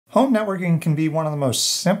Home networking can be one of the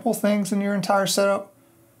most simple things in your entire setup,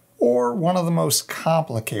 or one of the most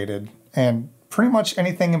complicated, and pretty much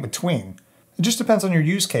anything in between. It just depends on your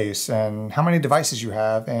use case and how many devices you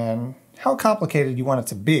have and how complicated you want it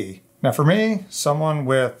to be. Now for me, someone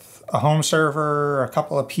with a home server, a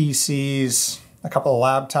couple of PCs, a couple of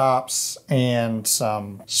laptops, and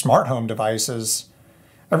some smart home devices,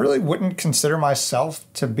 I really wouldn't consider myself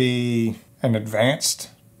to be an advanced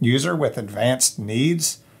user with advanced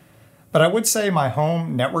needs. But I would say my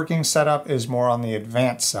home networking setup is more on the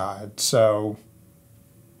advanced side. So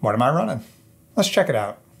what am I running? Let's check it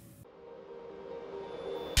out.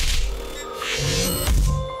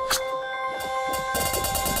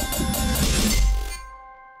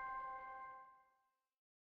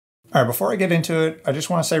 All right, before I get into it, I just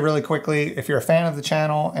want to say really quickly, if you're a fan of the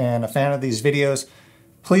channel and a fan of these videos,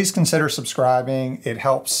 please consider subscribing. It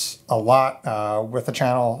helps a lot with the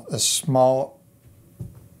channel as small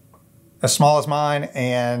as mine,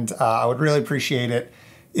 and I would really appreciate it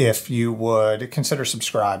if you would consider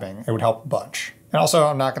subscribing. It would help a bunch. And also,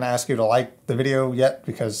 I'm not going to ask you to like the video yet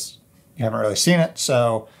because you haven't really seen it.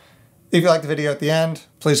 So if you like the video at the end,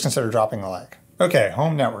 please consider dropping a like. Okay,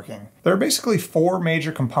 home networking. There are basically four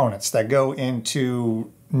major components that go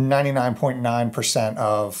into 99.9%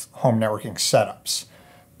 of home networking setups.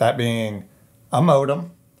 That being a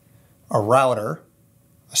modem, a router,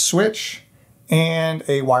 a switch, and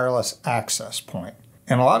a wireless access point.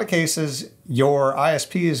 In a lot of cases, your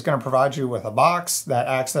ISP is going to provide you with a box that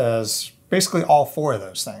acts as basically all four of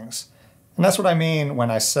those things. And that's what I mean when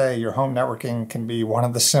I say your home networking can be one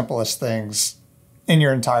of the simplest things in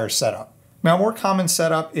your entire setup. Now, a more common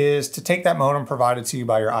setup is to take that modem provided to you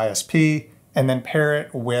by your ISP and then pair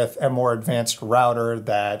it with a more advanced router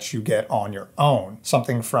that you get on your own.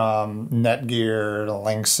 Something from Netgear,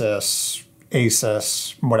 Linksys,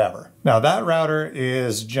 Asus, whatever. Now that router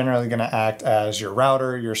is generally going to act as your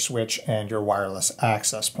router, your switch, and your wireless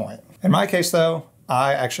access point. In my case though,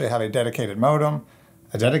 I actually have a dedicated modem,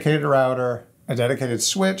 a dedicated router, a dedicated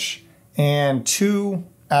switch, and 2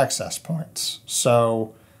 access points.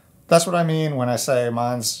 So that's what I mean when I say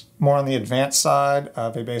mine's more on the advanced side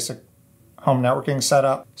of a basic home networking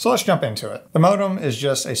setup. So let's jump into it. The modem is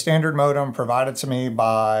just a standard modem provided to me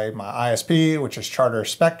by my ISP, which is Charter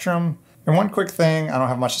Spectrum. And one quick thing, I don't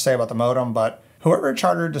have much to say about the modem, but whoever at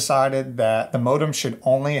Charter decided that the modem should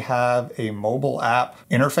only have a mobile app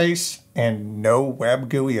interface and no web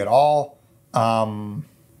GUI at all,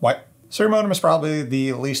 what? So your modem is probably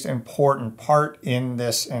the least important part in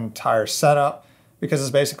this entire setup because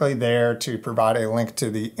it's basically there to provide a link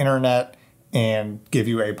to the internet and give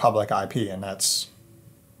you a public IP, and that's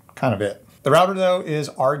kind of it. The router though is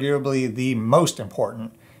arguably the most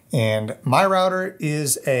important. And my router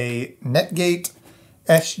is a Netgate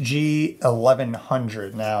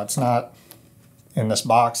SG-1100. Now, it's not in this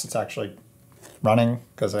box. It's actually running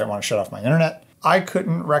because I didn't want to shut off my internet. I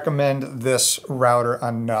couldn't recommend this router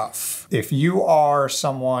enough. If you are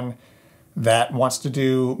someone that wants to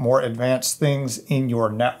do more advanced things in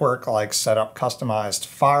your network, like set up customized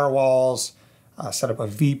firewalls, set up a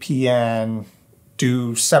VPN,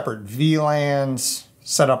 do separate VLANs,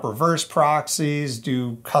 set up reverse proxies,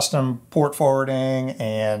 do custom port forwarding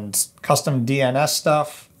and custom DNS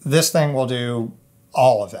stuff, this thing will do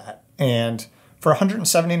all of that. And for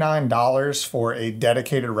 $179 for a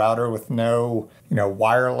dedicated router with no,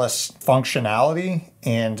 wireless functionality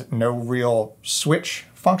and no real switch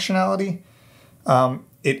functionality,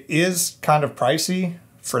 it is kind of pricey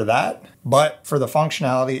for that, but for the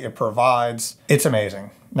functionality it provides, it's amazing.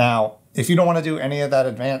 Now, if you don't want to do any of that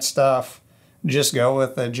advanced stuff, just go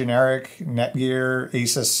with a generic Netgear,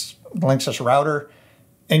 Asus, Linksys router,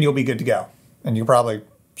 and you'll be good to go. And you'll probably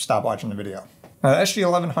stop watching the video. Now, the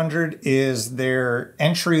SG-1100 is their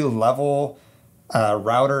entry-level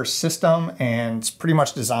router system, and it's pretty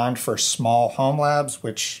much designed for small home labs,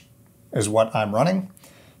 which is what I'm running.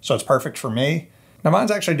 So it's perfect for me. Now,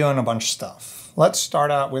 mine's actually doing a bunch of stuff. Let's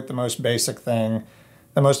start out with the most basic thing.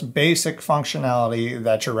 The most basic functionality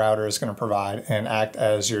that your router is going to provide and act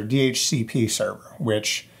as your DHCP server,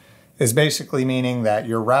 which is basically meaning that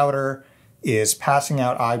your router is passing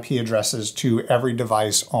out IP addresses to every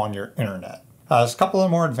device on your internet. There's a couple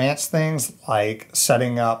of more advanced things like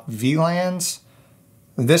setting up VLANs.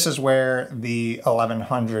 This is where the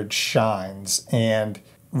 1100 shines, and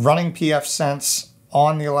running pfSense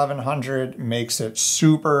on the 1100 makes it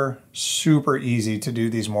super, super easy to do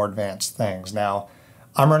these more advanced things. Now,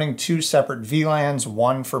 I'm running 2 separate VLANs,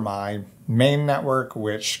 one for my main network,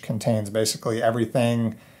 which contains basically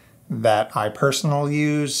everything that I personally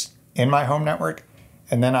use in my home network.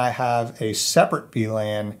 And then I have a separate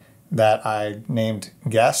VLAN that I named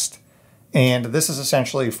guest. And this is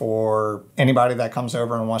essentially for anybody that comes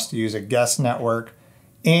over and wants to use a guest network.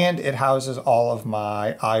 And it houses all of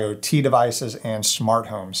my IoT devices and smart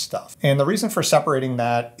home stuff. And the reason for separating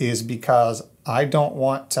that is because I don't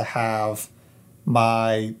want to have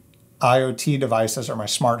my IoT devices or my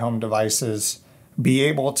smart home devices be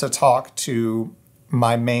able to talk to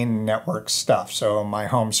my main network stuff. So my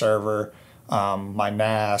home server, my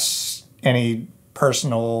NAS, any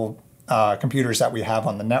personal computers that we have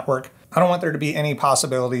on the network. I don't want there to be any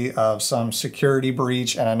possibility of some security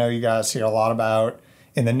breach. And I know you guys hear a lot about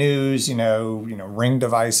in the news, you know, Ring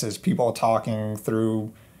devices, people talking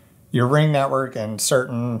through your Ring network and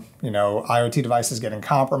certain, IoT devices getting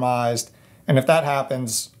compromised. And if that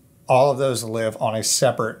happens, all of those live on a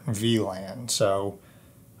separate VLAN. So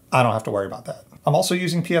I don't have to worry about that. I'm also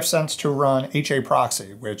using pfSense to run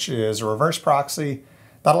HAProxy, which is a reverse proxy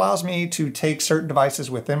that allows me to take certain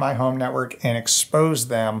devices within my home network and expose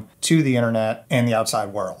them to the internet and the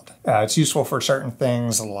outside world. It's useful for certain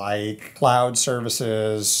things like cloud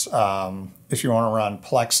services, if you want to run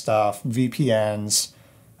Plex stuff, VPNs,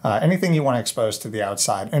 anything you want to expose to the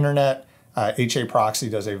outside internet. HAProxy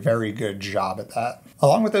does a very good job at that.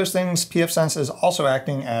 Along with those things, pfSense is also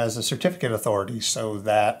acting as a certificate authority so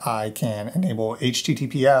that I can enable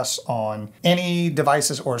HTTPS on any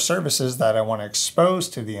devices or services that I want to expose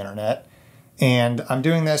to the internet. And I'm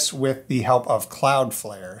doing this with the help of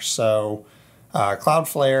Cloudflare. So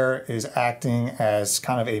Cloudflare is acting as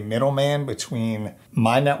kind of a middleman between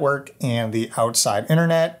my network and the outside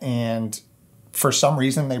internet, and for some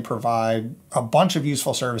reason, they provide a bunch of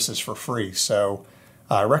useful services for free. So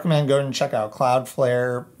I recommend going and check out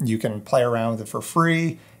Cloudflare. You can play around with it for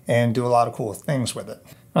free and do a lot of cool things with it.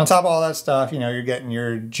 And on top of all that stuff, you're getting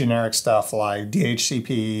your generic stuff like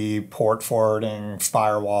DHCP, port forwarding,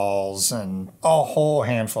 firewalls, and a whole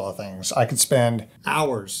handful of things. I could spend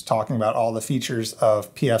hours talking about all the features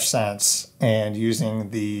of pfSense and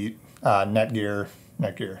using the Netgate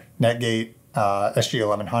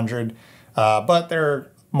SG-1100. But there are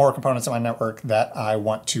more components of my network that I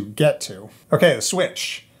want to get to. Okay, the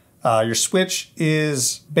switch. Your switch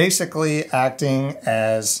is basically acting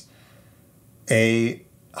as a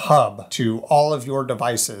hub to all of your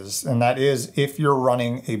devices, and that is if you're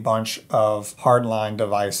running a bunch of hardline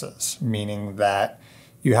devices, meaning that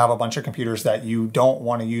you have a bunch of computers that you don't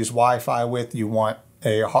want to use Wi-Fi with, you want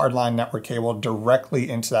a hardline network cable directly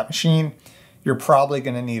into that machine. You're probably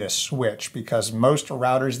going to need a switch because most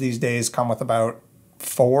routers these days come with about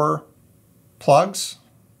 4 plugs.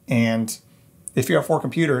 And if you have 4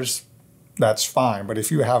 computers, that's fine. But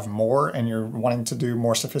if you have more and you're wanting to do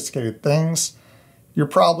more sophisticated things, you're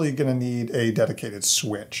probably going to need a dedicated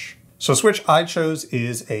switch. So the switch I chose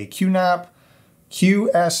is a QNAP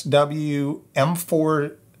QSW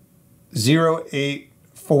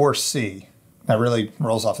M4084C. That really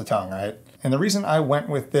rolls off the tongue, right? And the reason I went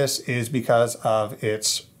with this is because of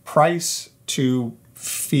its price to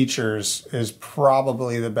features is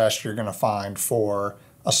probably the best you're going to find for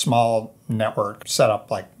a small network setup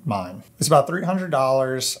like mine. It's about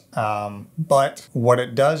 $300, but what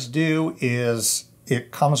it does do is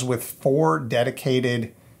it comes with 4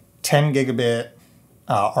 dedicated 10 gigabit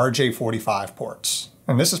RJ45 ports.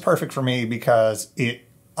 And this is perfect for me because it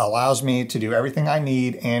allows me to do everything I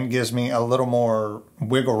need and gives me a little more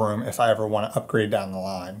wiggle room if I ever want to upgrade down the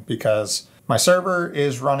line, because my server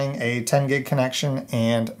is running a 10 gig connection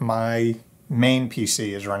and my main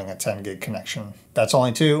PC is running a 10 gig connection. That's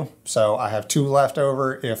only 2, so I have 2 left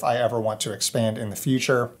over if I ever want to expand in the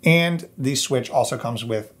future. And the switch also comes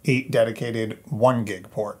with 8 dedicated 1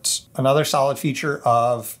 gig ports. Another solid feature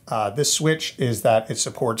of this switch is that it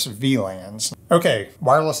supports VLANs. Okay,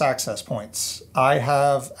 wireless access points. I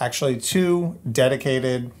have actually 2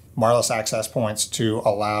 dedicated wireless access points to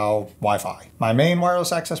allow Wi-Fi. My main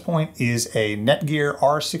wireless access point is a Netgear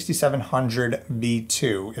R6700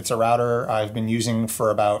 V2. It's a router I've been using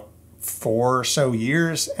for about 4 or so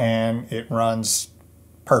years and it runs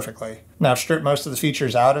perfectly. Now I've stripped most of the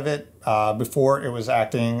features out of it. Before it was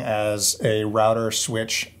acting as a router,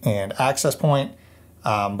 switch, and access point.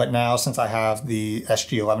 But now since I have the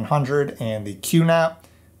SG-1100 and the QNAP,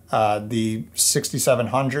 the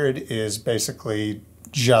 6700 is basically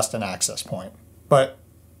just an access point. But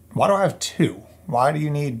why do I have 2? Why do you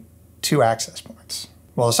need 2 access points?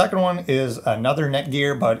 Well, the second one is another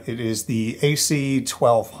Netgear, but it is the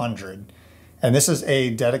AC-1200. And this is a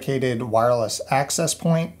dedicated wireless access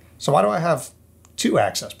point. So why do I have 2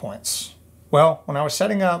 access points? Well, when I was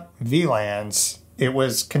setting up VLANs, it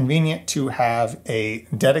was convenient to have a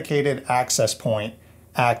dedicated access point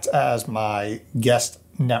act as my guest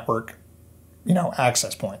network,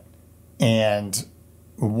 access point. and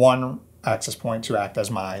one access point to act as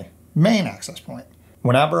my main access point.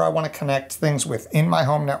 Whenever I want to connect things within my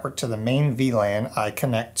home network to the main VLAN, I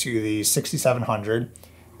connect to the 6700,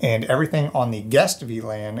 and everything on the guest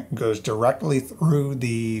VLAN goes directly through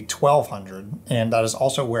the 1200, and that is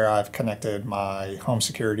also where I've connected my home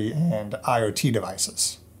security and IoT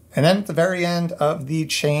devices. And then at the very end of the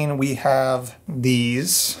chain, we have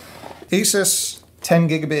these Asus 10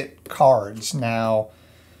 gigabit cards. Now,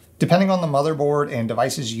 depending on the motherboard and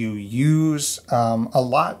devices you use, a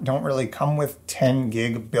lot don't really come with 10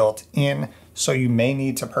 gig built in, so you may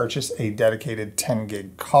need to purchase a dedicated 10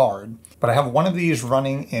 gig card. But I have one of these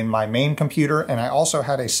running in my main computer, and I also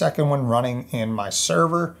had a second one running in my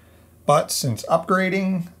server. But since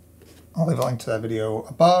upgrading, I'll leave a link to that video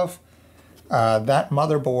above, that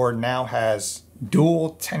motherboard now has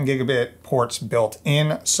dual 10 gigabit ports built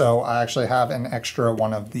in, so I actually have an extra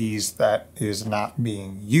one of these that is not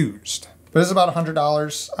being used. But it's about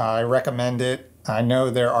 $100. I recommend it. I know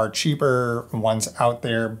there are cheaper ones out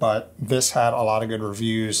there, but this had a lot of good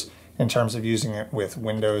reviews in terms of using it with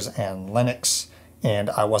Windows and Linux, and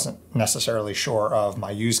I wasn't necessarily sure of my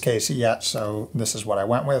use case yet, so this is what I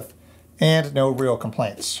went with, and no real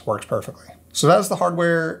complaints. Works perfectly. So that's the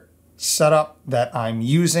hardware setup that I'm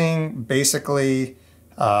using. Basically,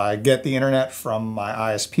 I get the internet from my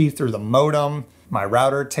ISP through the modem. My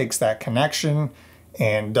router takes that connection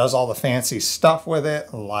and does all the fancy stuff with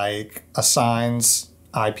it, like assigns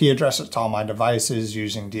IP addresses to all my devices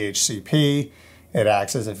using DHCP. It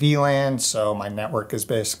acts as a VLAN, so my network is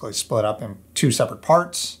basically split up in two separate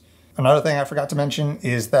parts. Another thing I forgot to mention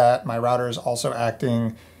is that my router is also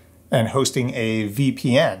acting and hosting a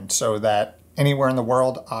VPN, so that anywhere in the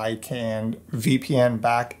world I can VPN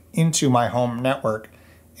back into my home network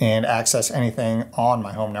and access anything on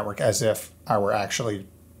my home network as if I were actually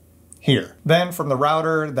here. Then from the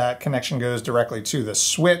router, that connection goes directly to the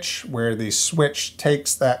switch, where the switch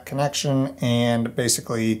takes that connection and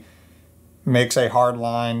basically makes a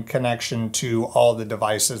hardline connection to all the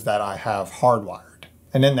devices that I have hardwired.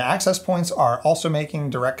 And then the access points are also making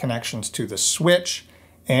direct connections to the switch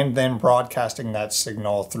and then broadcasting that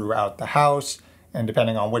signal throughout the house. And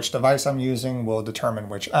depending on which device I'm using will determine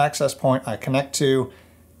which access point I connect to,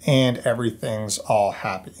 and everything's all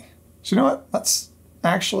happy. So you know what? Let's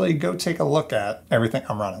actually go take a look at everything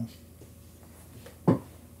I'm running.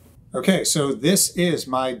 Okay, so this is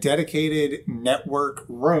my dedicated network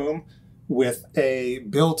room with a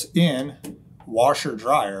built-in washer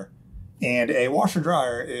dryer. And a washer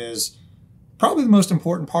dryer is probably the most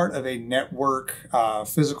important part of a network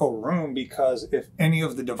physical room, because if any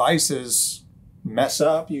of the devices mess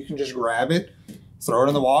up, you can just grab it, throw it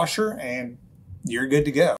in the washer, and you're good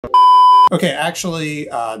to go. Okay, actually,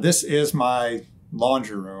 this is my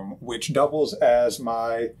laundry room, which doubles as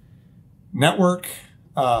my network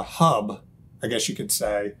hub, I guess you could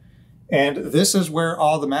say. And this is where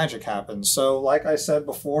all the magic happens. So like I said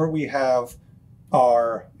before, we have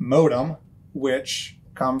our modem, which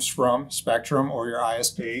comes from Spectrum or your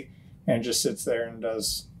ISP and just sits there and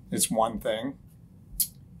does its one thing.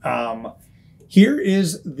 Here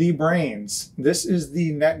is the brains. This is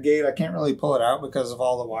the Netgate. I can't really pull it out because of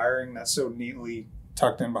all the wiring that's so neatly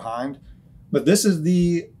tucked in behind. But this is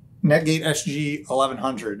the Netgate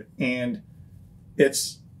SG-1100, and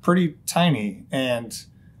it's pretty tiny, and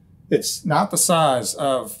it's not the size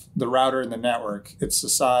of the router and the network. It's the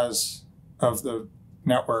size of the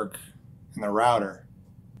network and the router.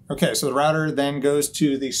 Okay, so the router then goes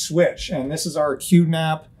to the switch, and this is our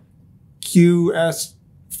QNAP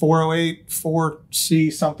QS408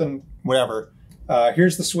 4C something, whatever.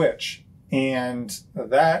 Here's the switch, and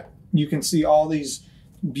that you can see all these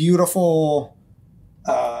beautiful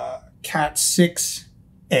Cat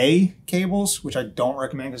 6A cables, which I don't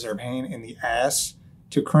recommend because they're a pain in the ass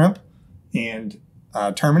to crimp and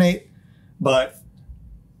terminate, but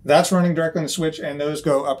that's running directly on the switch, and those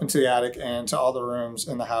go up into the attic and to all the rooms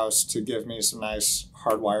in the house to give me some nice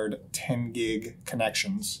hardwired 10 gig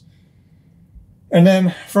connections. And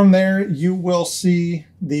then from there, you will see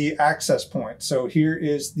the access point. So here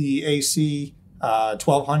is the AC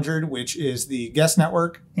 1200, which is the guest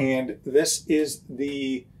network, and this is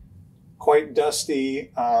the quite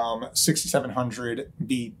dusty 6700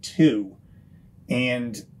 B2.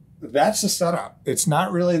 And that's the setup. It's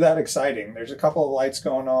not really that exciting. There's a couple of lights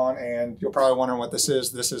going on, and you'll probably wonder what this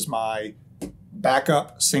is. This is my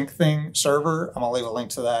backup sync thing server. I'm gonna leave a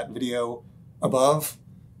link to that video above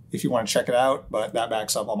if you want to check it out, but that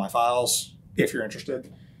backs up all my files if you're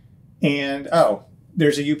interested. And oh,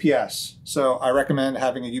 there's a UPS. So I recommend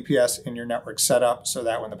having a UPS in your network setup so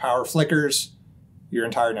that when the power flickers, your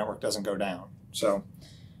entire network doesn't go down. So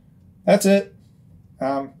That's it.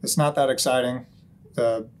 It's not that exciting.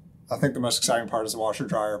 I think the most exciting part is the washer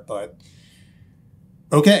dryer, but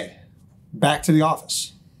okay, back to the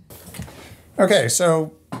office. Okay,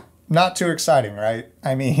 so not too exciting, right?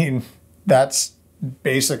 I mean, that's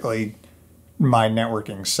basically my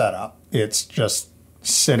networking setup. It's just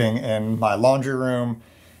sitting in my laundry room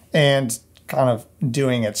and kind of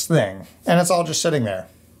doing its thing. And it's all just sitting there,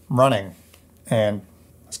 running, and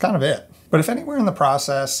that's kind of it. But if anywhere in the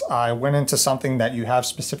process I went into something that you have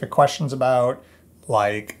specific questions about,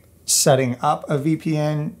 like setting up a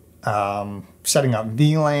VPN, setting up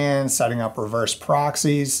VLANs, setting up reverse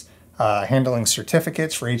proxies, handling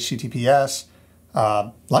certificates for HTTPS,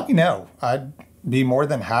 let me know. I'd be more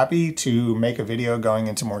than happy to make a video going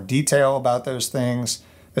into more detail about those things,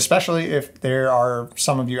 especially if there are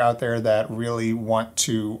some of you out there that really want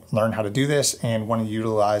to learn how to do this and want to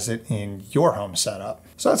utilize it in your home setup.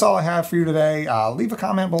 So that's all I have for you today. Leave a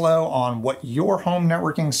comment below on what your home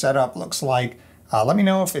networking setup looks like. Let me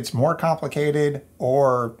know if it's more complicated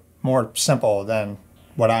or more simple than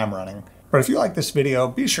what I'm running. But if you like this video,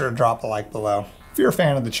 be sure to drop a like below. If you're a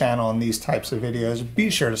fan of the channel and these types of videos, be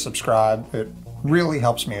sure to subscribe. It really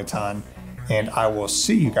helps me a ton. And I will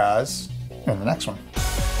see you guys in the next one.